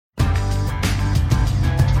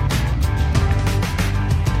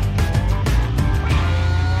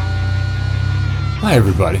Hi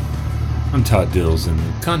everybody, I'm Todd Dills, and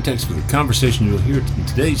the context for the conversation you'll hear in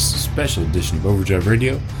today's special edition of Overdrive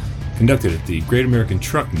Radio, conducted at the Great American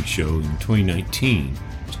Trucking Show in 2019,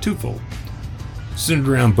 is twofold, centered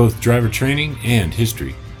around both driver training and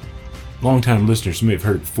history. Longtime listeners may have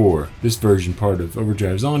heard it before, this version part of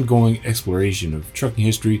Overdrive's ongoing exploration of trucking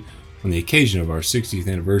history on the occasion of our 60th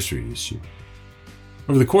anniversary this year.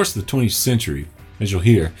 Over the course of the 20th century, as you'll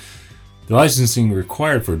hear, the licensing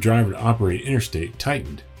required for a driver to operate interstate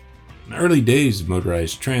tightened. In the early days of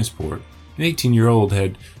motorized transport, an 18-year-old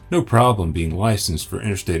had no problem being licensed for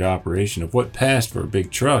interstate operation of what passed for a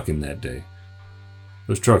big truck in that day.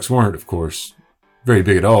 Those trucks weren't, of course, very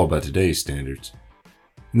big at all by today's standards.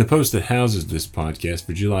 In the post that houses this podcast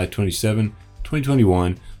for July 27,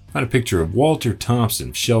 2021, found a picture of Walter Thompson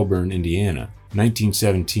of Shelburne, Indiana,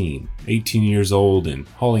 1917, 18 years old and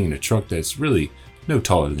hauling in a truck that's really no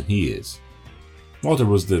taller than he is. Walter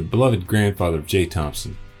was the beloved grandfather of Jay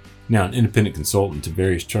Thompson, now an independent consultant to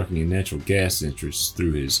various trucking and natural gas interests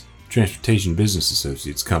through his Transportation Business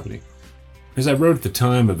Associates company. As I wrote at the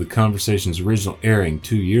time of the conversation's original airing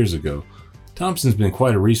 2 years ago, Thompson's been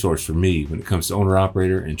quite a resource for me when it comes to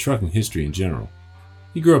owner-operator and trucking history in general.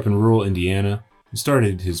 He grew up in rural Indiana and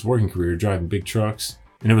started his working career driving big trucks,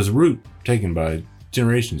 and it was a route taken by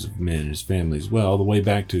generations of men in his family as well, all the way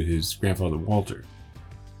back to his grandfather Walter.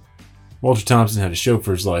 Walter Thompson had a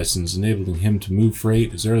chauffeur's license enabling him to move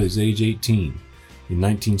freight as early as age 18 in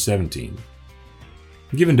 1917.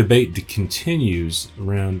 Given debate continues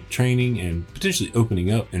around training and potentially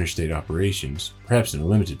opening up interstate operations, perhaps in a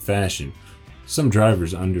limited fashion, some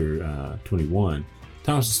drivers under 21,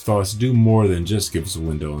 Thompson's thoughts do more than just give us a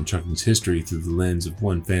window on trucking's history through the lens of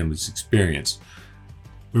one family's experience.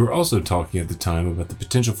 We were also talking at the time about the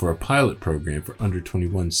potential for a pilot program for under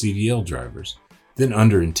 21 CDL drivers, then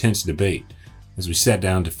under intense debate, as we sat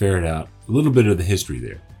down to ferret out a little bit of the history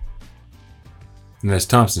there. And as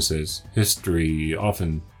Thompson says, history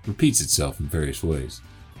often repeats itself in various ways.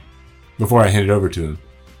 Before I hand it over to him,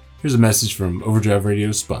 here's a message from Overdrive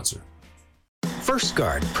Radio's sponsor. First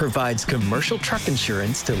Guard provides commercial truck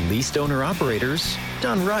insurance to leased owner-operators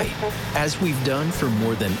done right, as we've done for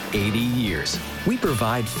more than 80 years. We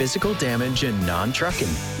provide physical damage and non-trucking.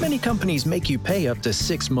 Many companies make you pay up to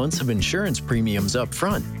 6 months of insurance premiums up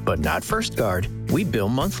front, but not First Guard. We bill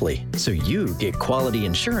monthly, so you get quality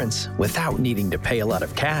insurance without needing to pay a lot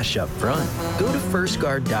of cash up front. Go to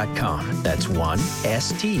firstguard.com. That's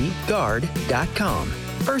 1stguard.com.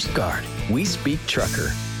 First Guard. We speak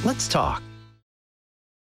trucker. Let's talk.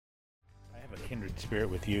 Kindred spirit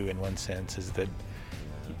with you in one sense is that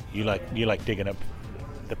you like digging up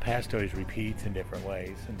the past always repeats in different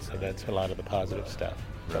ways, and so that's a lot of the positive stuff.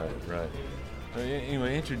 Right.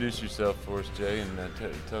 Anyway, introduce yourself for us, Jay, and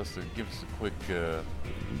tell us give us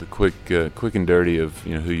a quick and dirty of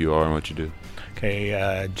who you are and what you do.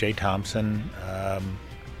 Okay, Jay Thompson.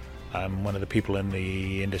 I'm one of the people in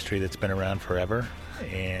the industry that's been around forever,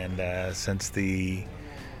 and since the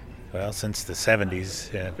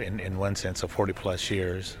 70s, in one sense, so 40 plus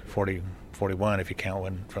years, 41 if you count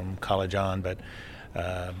one from college on, but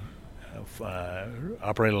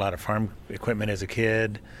operated a lot of farm equipment as a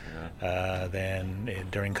kid. Then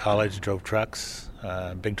during college, drove trucks,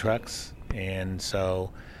 big trucks, and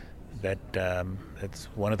so that's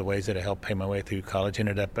one of the ways that I helped pay my way through college.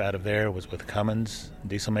 Ended up out of there, was with Cummins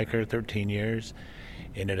diesel maker, 13 years.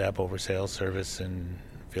 Ended up over sales, service, and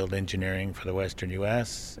field engineering for the Western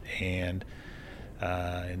U.S. and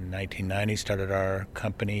in 1990 started our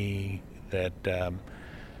company that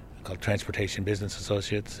called Transportation Business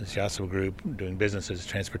Associates. It's Yasuo Group doing business as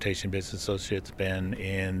Transportation Business Associates. Been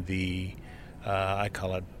in the I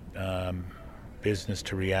call it business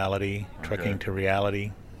to reality, trucking to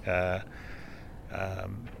reality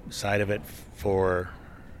side of it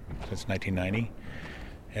since 1990.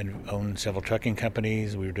 And owned several trucking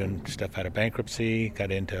companies. We were doing stuff out of bankruptcy,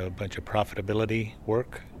 got into a bunch of profitability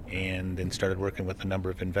work, and then started working with a number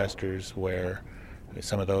of investors where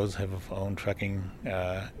some of those have owned trucking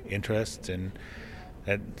interests, and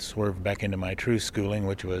that swerved back into my true schooling,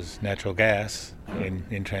 which was natural gas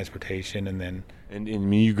in transportation, and then.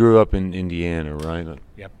 And you grew up in Indiana, right?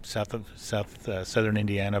 Yep, southern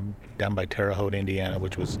Indiana, down by Terre Haute, Indiana,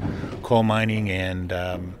 which was coal mining and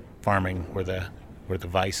farming were the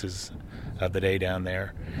vices of the day down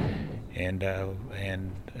there, and of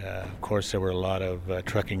course there were a lot of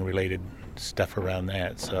trucking related stuff around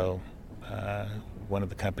that. So one of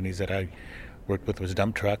the companies that I worked with was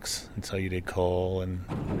dump trucks, and so you did coal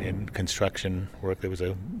and construction work. There was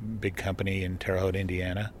a big company in Terre Haute,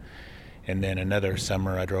 Indiana, and then another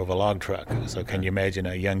summer I drove a log truck. So can you imagine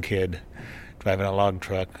a young kid driving a log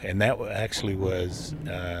truck? And that actually was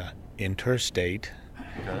interstate.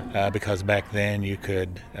 Because back then you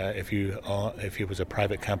could, if it was a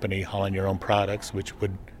private company hauling your own products, which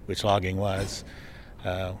logging was,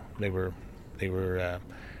 they were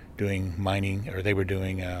doing mining, or they were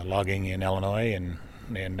doing logging in Illinois and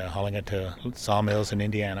hauling it to sawmills in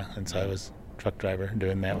Indiana. And so I was a truck driver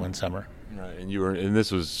doing that one summer. Right, and you were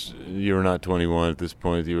not 21 at this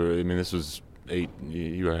point. This was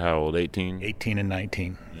you were how old? 18? 18 and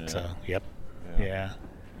 19. Yeah. So yep. Yeah.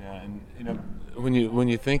 Yeah, and when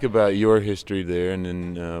you think about your history there, and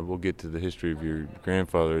then we'll get to the history of your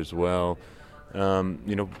grandfather as well.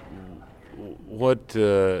 What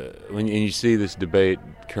when you see this debate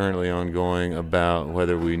currently ongoing about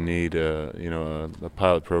whether we need a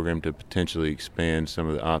pilot program to potentially expand some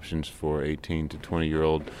of the options for 18 to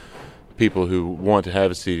 20-year-old people who want to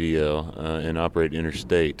have a CDL and operate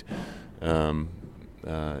interstate.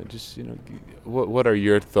 What are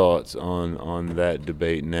your thoughts on that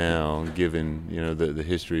debate now, given the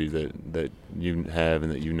history that you have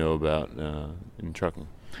and that you know about in trucking?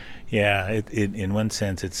 Yeah, it in one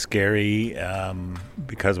sense it's scary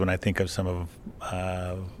because when I think of some of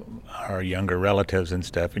our younger relatives and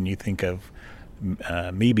stuff, and you think of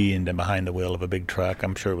me being behind the wheel of a big truck,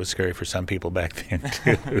 I'm sure it was scary for some people back then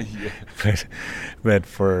too.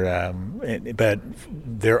 But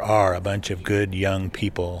there are a bunch of good young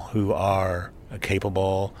people who are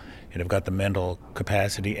capable and have got the mental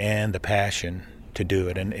capacity and the passion to do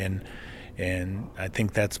it, and I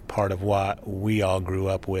think that's part of what we all grew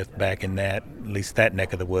up with back in at least that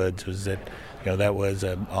neck of the woods, was that that was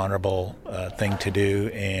an honorable thing to do.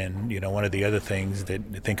 And one of the other things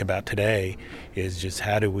that to think about today is just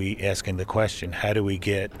asking the question, how do we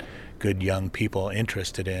get good young people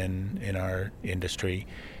interested in our industry?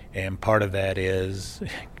 And part of that is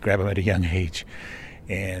grab them at a young age.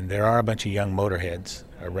 And there are a bunch of young motorheads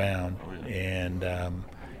around, and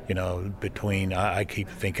I keep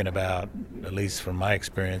thinking about, at least from my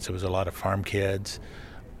experience, it was a lot of farm kids,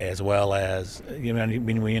 as well as,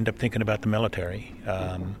 we end up thinking about the military.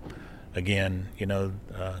 Got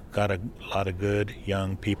a lot of good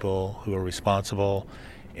young people who are responsible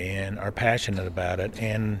and are passionate about it,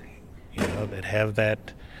 and, that have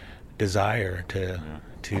that desire to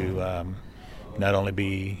not only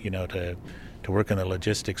be, to work in the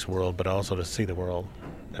logistics world, but also to see the world,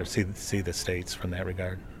 or see the states from that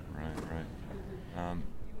regard. Right.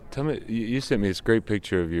 Tell me, you sent me this great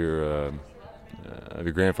picture of your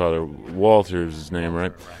grandfather. Walter is his name,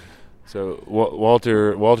 right? So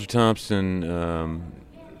Walter Thompson.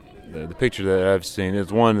 The picture that I've seen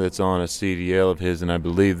is one that's on a CDL of his, and I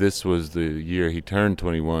believe this was the year he turned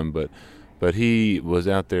 21. But he was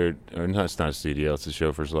out there, or no, it's not a CDL; it's a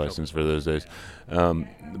chauffeur's license for those days.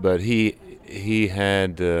 But he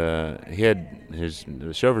had his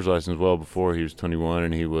chauffeur's license well before he was 21,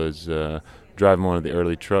 and he was driving one of the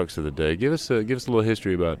early trucks of the day. Give us a little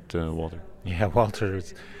history about Walter. Yeah, Walter,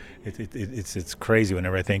 it's crazy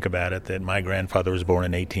whenever I think about it that my grandfather was born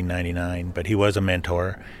in 1899, but he was a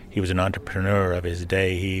mentor. He was an entrepreneur of his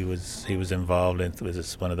day. He was involved in,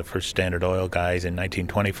 was one of the first Standard Oil guys in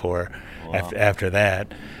 1924. Wow. After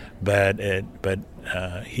that. But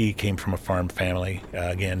he came from a farm family.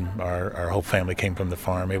 Again, our whole family came from the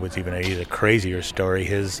farm. It was even a crazier story.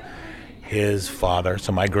 His father,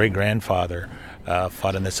 so my great-grandfather,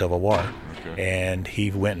 fought in the Civil War, and he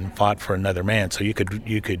went and fought for another man. So you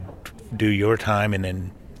could do your time and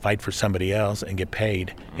then fight for somebody else and get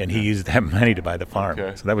paid. And he used that money to buy the farm.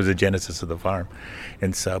 So that was the genesis of the farm.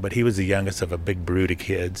 And so, but he was the youngest of a big brood of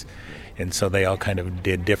kids, and so they all kind of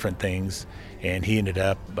did different things. And he ended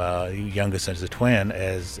up youngest as a twin,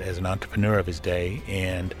 as an entrepreneur of his day,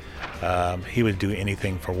 and he would do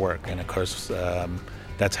anything for work. And of course,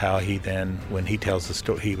 that's how he then, when he tells the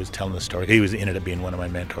story, he was telling the story. He ended up being one of my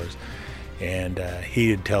mentors, and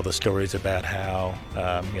he would tell the stories about how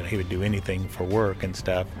he would do anything for work and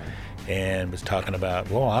stuff, and was talking about,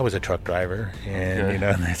 well, I was a truck driver, and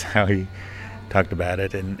and that's how he talked about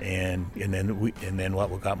it. And then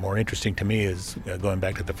what got more interesting to me is going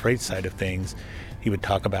back to the freight side of things. He would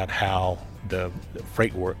talk about how the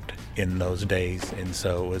freight worked in those days, and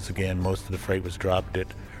so it was, again, most of the freight was dropped at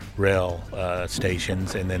rail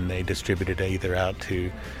stations, and then they distributed either out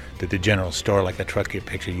to the general store, like the truck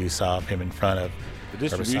picture you saw of him in front of. The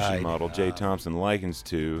distribution model J. Thompson likens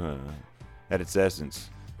to, at its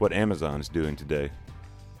essence, what Amazon is doing today.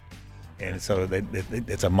 And so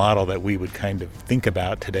it's a model that we would kind of think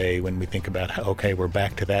about today when we think about how, okay, we're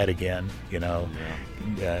back to that again,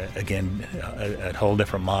 again, a whole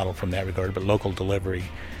different model from that regard, but local delivery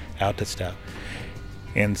out to stuff.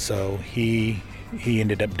 And so he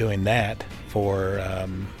ended up doing that for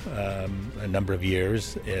a number of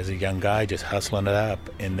years as a young guy, just hustling it up.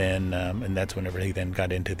 And then and that's whenever he then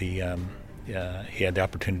got into the he had the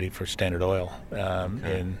opportunity for Standard Oil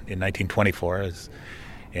in 1924,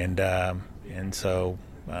 and so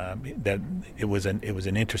that it was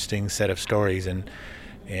an interesting set of stories. And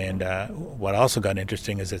what also got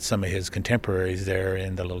interesting is that some of his contemporaries there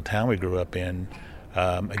in the little town we grew up in,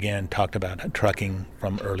 again, talked about trucking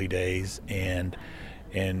from early days, and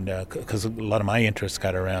because a lot of my interests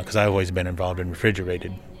got around, because I've always been involved in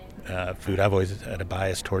refrigerated food. I've always had a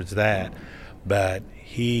bias towards that. But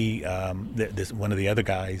he, one of the other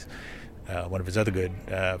guys, one of his other good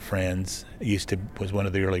friends, was one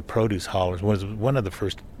of the early produce haulers. Was one of the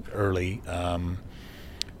first early,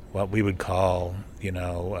 what we would call,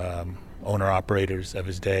 owner operators of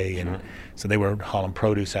his day, and so they were hauling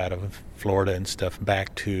produce out of Florida and stuff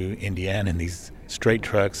back to Indiana in these straight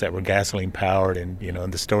trucks that were gasoline powered, and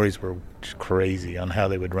the stories were crazy on how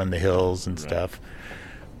they would run the hills and stuff.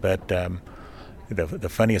 But the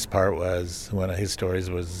funniest part was one of his stories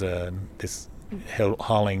was this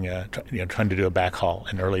hauling, trying to do a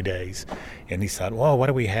backhaul in early days, and he thought, well, what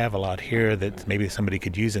do we have a lot here that maybe somebody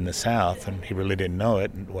could use in the South? And he really didn't know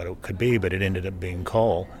it, what it could be, but it ended up being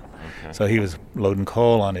coal. Okay. So he was loading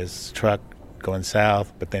coal on his truck going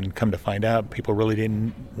south, but then come to find out people really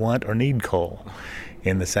didn't want or need coal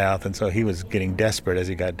in the South, and so he was getting desperate as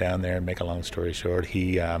he got down there. And make a long story short,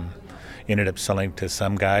 he ended up selling to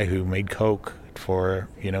some guy who made coke for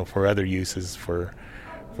other uses for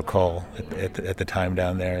coal at the time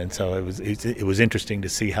down there. And so it was interesting to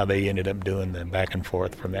see how they ended up doing the back and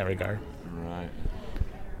forth from that regard. Right.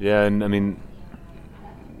 Yeah, and I mean,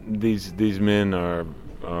 these men are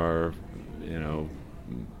I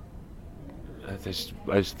just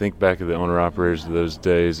think back of the owner operators of those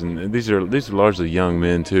days, and these are largely young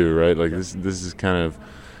men too, right? Like this is kind of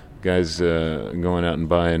guys going out and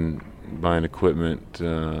buying equipment,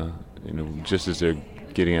 just as they're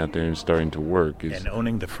getting out there and starting to work, and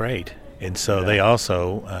owning the freight. And so they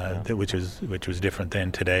also, which was different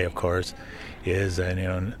than today, of course, is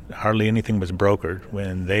hardly anything was brokered.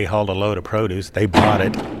 When they hauled a load of produce, they bought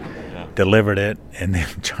it, delivered it, and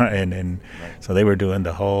then so they were doing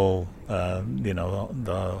the whole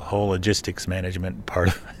the whole logistics management part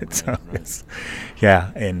of it. So it's,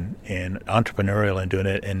 and entrepreneurial in doing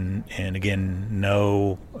it, and again,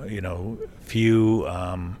 few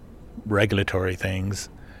regulatory things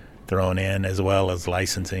thrown in, as well as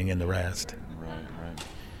licensing and the rest. Right.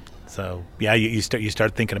 So you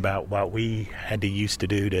start thinking about what we had to used to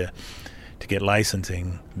do to get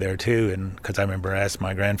licensing there too. And because I remember I asked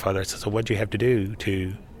my grandfather, I said, so what'd you have to do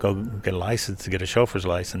to go get a license, to get a chauffeur's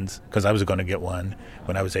license? Because I was going to get one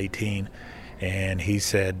when I was 18. And he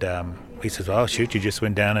said, oh shoot, you just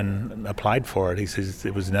went down and applied for it. He says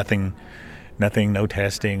it was nothing, no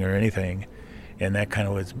testing or anything. And that kind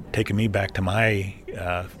of was taking me back to my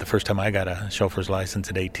the first time I got a chauffeur's license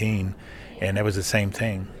at 18, and that was the same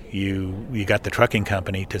thing. You got the trucking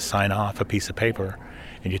company to sign off a piece of paper,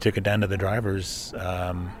 and you took it down to the driver's,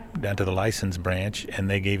 down to the license branch, and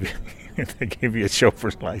they gave you a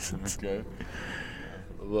chauffeur's license. Okay.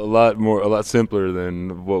 A lot simpler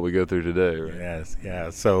than what we go through today, right? Yes, yeah.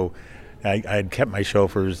 So I had kept my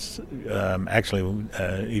chauffeurs, actually,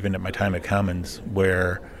 even at my time at Cummins,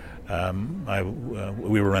 where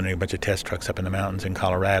we were running a bunch of test trucks up in the mountains in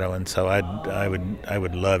Colorado, and so I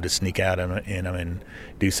would love to sneak out in them and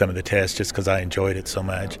do some of the tests just because I enjoyed it so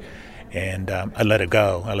much. And I let it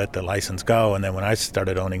go. I let the license go, and then when I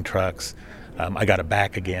started owning trucks, I got it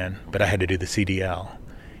back again, but I had to do the CDL,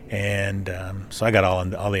 and so I got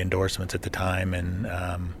all the endorsements at the time, and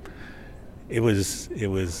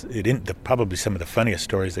probably some of the funniest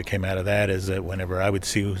stories that came out of that is that whenever I would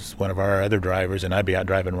see one of our other drivers and I'd be out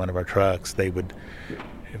driving one of our trucks, it would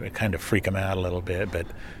kind of freak them out a little bit. But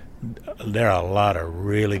there are a lot of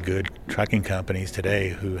really good trucking companies today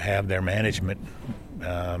who have their management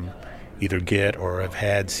either get or have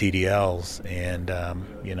had CDLs, and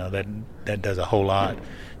that does a whole lot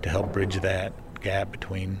to help bridge that gap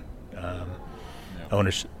between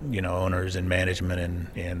owners and management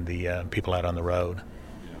and the people out on the road.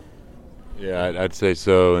 Yeah, I'd say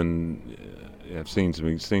so, and I've seen some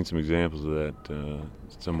examples of that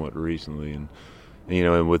somewhat recently, and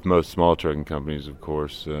with most small trucking companies, of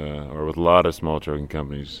course, or with a lot of small trucking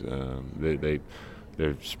companies,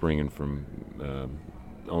 they're springing from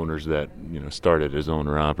owners that started as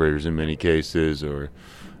owner operators in many cases, or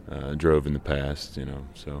drove in the past.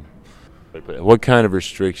 So, but what kind of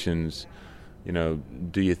restrictions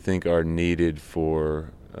do you think are needed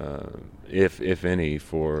for if any,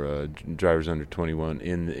 for drivers under 21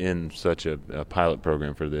 in such a pilot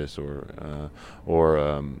program for this,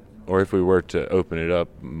 or if we were to open it up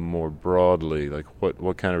more broadly, like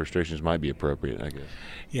what kind of restrictions might be appropriate, I guess?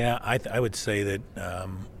 Yeah, I would say that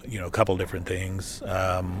a couple different things.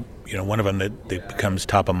 One of them that becomes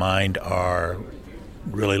top of mind are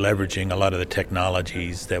really leveraging a lot of the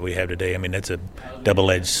technologies that we have today. I mean, it's a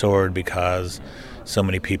double-edged sword because so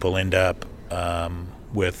many people end up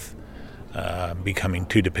with becoming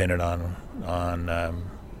too dependent on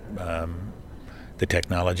the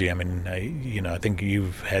technology. I mean, I think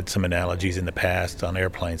you've had some analogies in the past on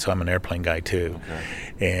airplanes, so I'm an airplane guy too.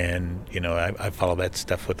 Okay. And, I follow that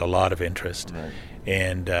stuff with a lot of interest. Right.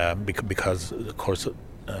 And because, of course,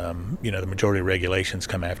 the majority of regulations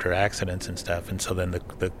come after accidents and stuff, and so then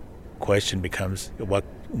the question becomes,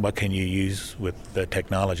 what can you use with the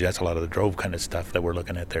technology? That's a lot of the Drove kind of stuff that we're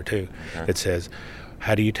looking at there too. Okay. It says,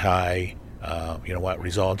 how do you tie, what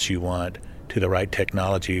results you want to the right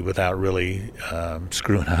technology without really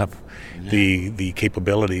screwing up the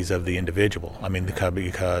capabilities of the individual? I mean,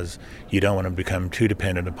 because you don't want to become too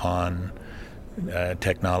dependent upon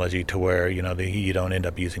technology to where you don't end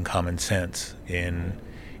up using common sense in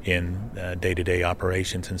day-to-day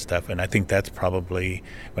operations and stuff. And I think that's probably,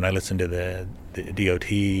 when I listen to the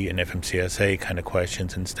DOT and FMCSA kind of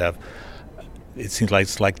questions and stuff, it seems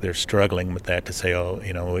like they're struggling with that to say,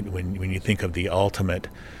 when you think of the ultimate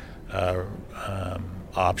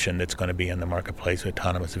option that's going to be in the marketplace with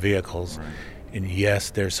autonomous vehicles, right. And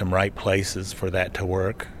yes, there's some right places for that to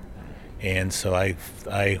work, and so I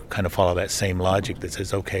kind of follow that same logic that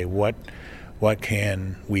says, okay, what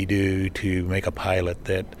can we do to make a pilot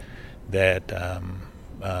that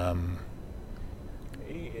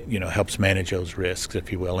helps manage those risks,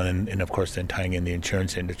 if you will, and of course then tying in the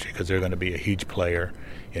insurance industry, because they're going to be a huge player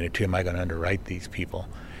in it too. Am I going to underwrite these people?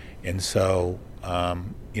 And so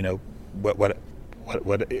what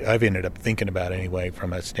I've ended up thinking about anyway,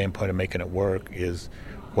 from a standpoint of making it work, is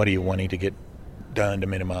what are you wanting to get done to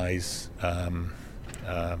minimize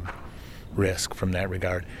risk from that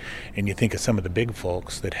regard? And you think of some of the big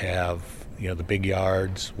folks that have the big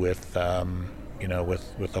yards with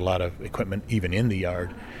with a lot of equipment even in the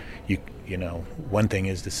yard. One thing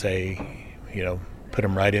is to say, put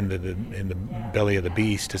them right in the belly of the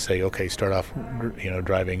beast to say, okay, start off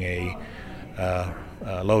driving a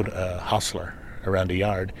load hostler around a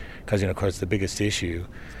yard, because of course the biggest issue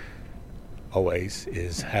always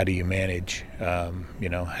is how do you manage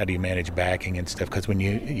backing and stuff, because when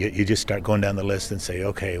you just start going down the list and say,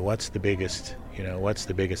 okay, what's the biggest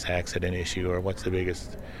accident issue, or what's the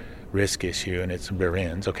biggest risk issue, and it's rear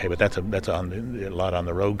ends. Okay, but that's on a lot on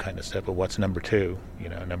the road kind of stuff. But what's number two?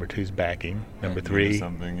 Number two is backing. Number three,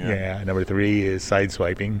 number three is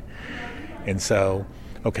sideswiping. And so,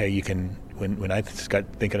 okay, you can, when I got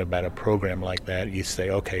thinking about a program like that, you say,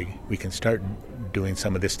 okay, we can start doing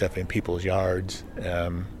some of this stuff in people's yards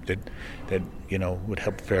that would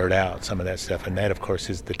help ferret out some of that stuff, and that of course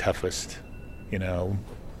is the toughest,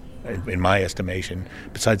 in my estimation,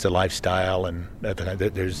 besides the lifestyle and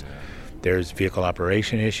there's vehicle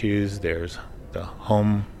operation issues, there's the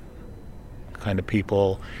home kind of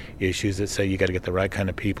people issues that say you got to get the right kind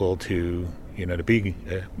of people to be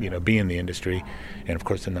in the industry, and of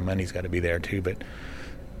course then the money's got to be there too. But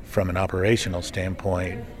from an operational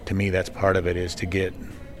standpoint, to me that's part of it, is to get,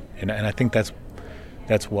 and I think that's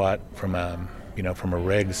what from a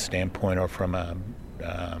regs standpoint, or from a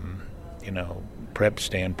prep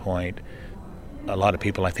standpoint, a lot of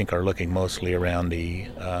people I think are looking mostly around the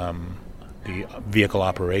vehicle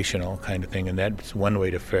operational kind of thing, and that's one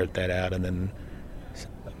way to ferret that out. And then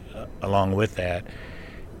along with that,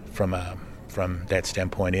 from that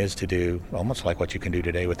standpoint, is to do almost like what you can do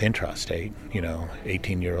today with intrastate.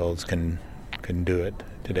 18-year-olds can do it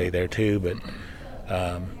today there too, but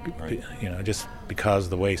just because of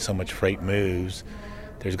the way so much freight moves,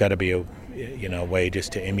 there's got to be a way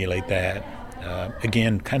just to emulate that.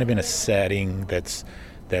 Again, kind of in a setting that's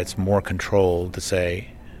more controlled, to say,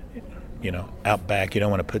 out back, you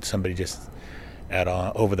don't want to put somebody just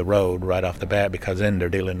over the road right off the bat, because then they're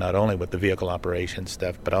dealing not only with the vehicle operation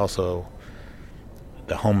stuff, but also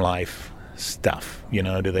the home life stuff.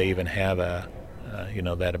 Do they even have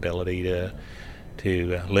that ability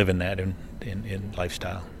to live in that in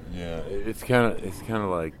lifestyle? Yeah, it's kind of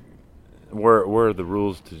like where are the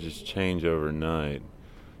rules to just change overnight?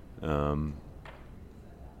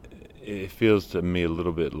 It feels to me a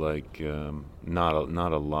little bit like not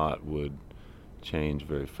a lot would change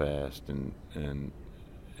very fast, and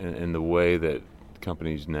the way that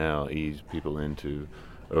companies now ease people into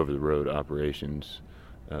over the road operations,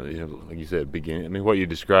 like you said, beginning. I mean, what you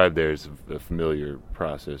described there is a familiar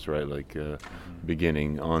process, right? Like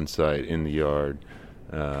beginning on site in the yard.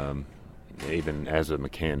 Even as a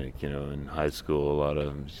mechanic, in high school,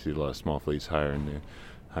 you see a lot of small fleets hiring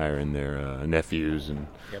their nephews and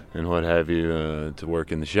what have you to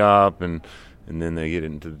work in the shop, and then they get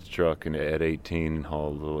into the truck and at 18 and haul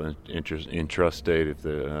a little intrastate if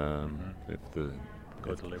the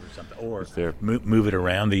go deliver something, or move it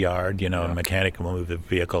around the yard. A mechanic will move the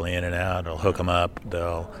vehicle in and out. They'll hook them up.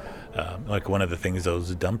 They'll like one of the things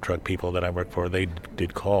those dump truck people that I work for, they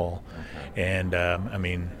did call, and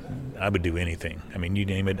I would do anything. You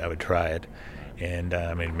name it, I would try it. And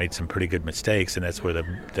made some pretty good mistakes, and that's where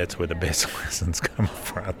the best lessons come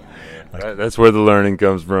from. That's where the learning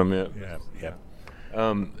comes from. Yeah.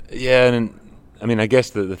 And I guess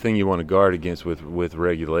the thing you want to guard against with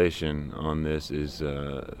regulation on this is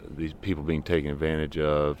these people being taken advantage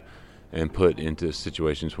of and put into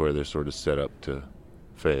situations where they're sort of set up to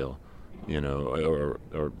fail,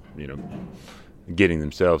 or getting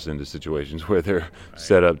themselves into situations where they're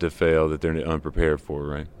set up to fail that they're unprepared for,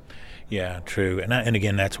 right? Yeah, true. And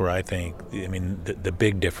again, that's where I think, the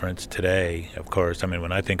big difference today, of course,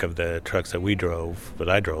 when I think of the trucks that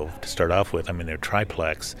I drove to start off with, they're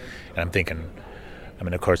triplex. And I'm thinking,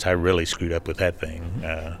 of course, I really screwed up with that thing,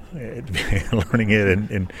 learning it.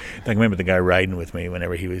 And I remember the guy riding with me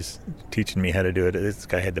whenever he was teaching me how to do it. This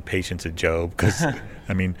guy had the patience of Job because, I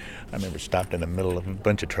remember stopped in the middle of a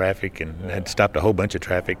bunch of traffic and had stopped a whole bunch of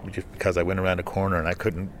traffic just because I went around a corner and I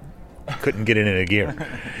couldn't get it in a gear,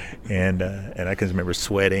 and I can remember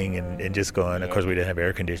sweating and just going. Of course, we didn't have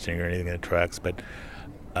air conditioning or anything in the trucks, but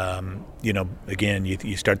again,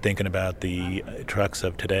 you start thinking about the trucks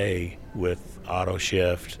of today with auto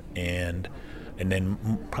shift and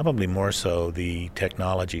then probably more so the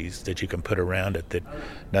technologies that you can put around it. That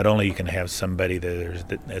not only you can have somebody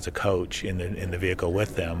that as a coach in the vehicle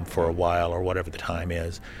with them for a while or whatever the time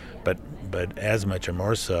is, but as much or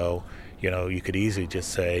more so. You could easily just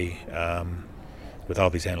say, with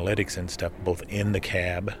all these analytics and stuff, both in the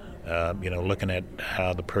cab, looking at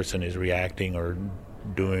how the person is reacting or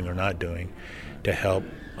doing or not doing, to help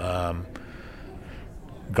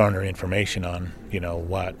garner information on,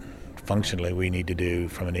 what functionally we need to do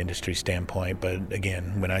from an industry standpoint. But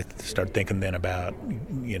again, when I start thinking then about,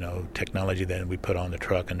 technology that we put on the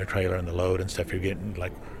truck and the trailer and the load and stuff, you're getting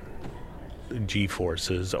like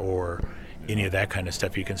G-forces or any of that kind of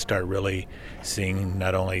stuff. You can start really seeing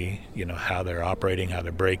not only how they're operating, how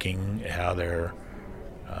they're braking, how they're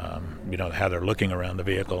how they're looking around the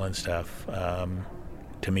vehicle and stuff.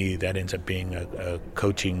 To me, that ends up being a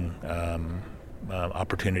coaching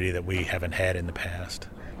opportunity that we haven't had in the past.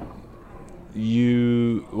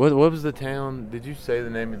 What was the town? Did you say the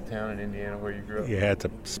name of the town in Indiana where you grew up? Yeah, it's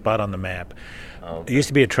a spot on the map. Oh, okay. It used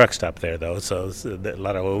to be a truck stop there, though, so it's a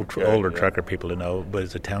lot of older trucker people to know. But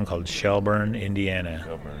it's a town called Shelburne,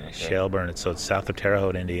 Indiana. Shelburne. It's south of Terre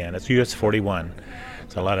Haute, Indiana. It's US 41.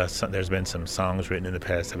 There's been some songs written in the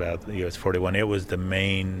past about the US 41. It was the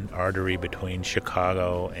main artery between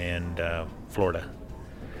Chicago and Florida,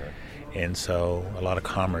 and so a lot of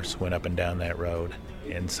commerce went up and down that road,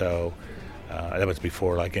 and so. That was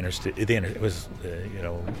before interstate. It was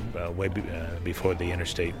way before the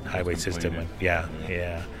interstate highway system. Yeah.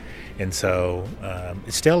 And so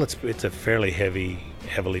it's a fairly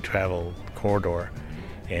heavily traveled corridor,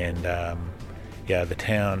 and the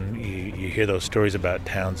town. You hear those stories about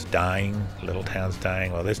towns dying, little towns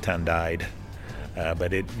dying. Well, this town died,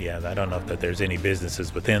 but I don't know if that there's any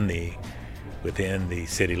businesses within the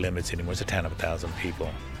city limits anymore. It's a town of 1,000 people,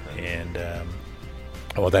 and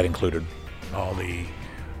that included all the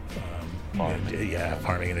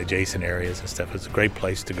farming in adjacent areas and stuff. It was a great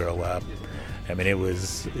place to grow up. It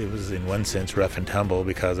was in one sense rough and tumble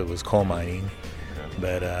because it was coal mining,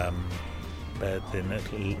 but then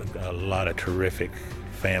a lot of terrific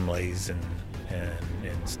families and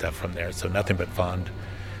stuff from there. So nothing but fond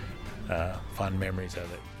memories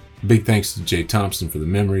of it. Big thanks to Jay Thompson for the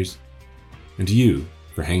memories, and to you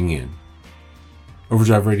for hanging in.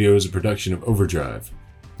 Overdrive Radio is a production of Overdrive,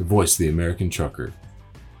 the voice of the American trucker.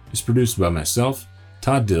 It's produced by myself,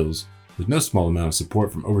 Todd Dills, with no small amount of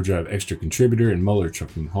support from Overdrive Extra contributor and Muller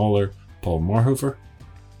trucking hauler Paul Marhofer,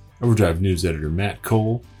 Overdrive news editor Matt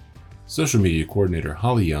Cole, social media coordinator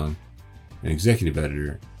Holly Young, and executive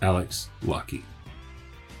editor Alex Lockey.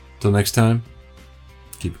 Till next time,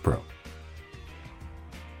 keep it pro.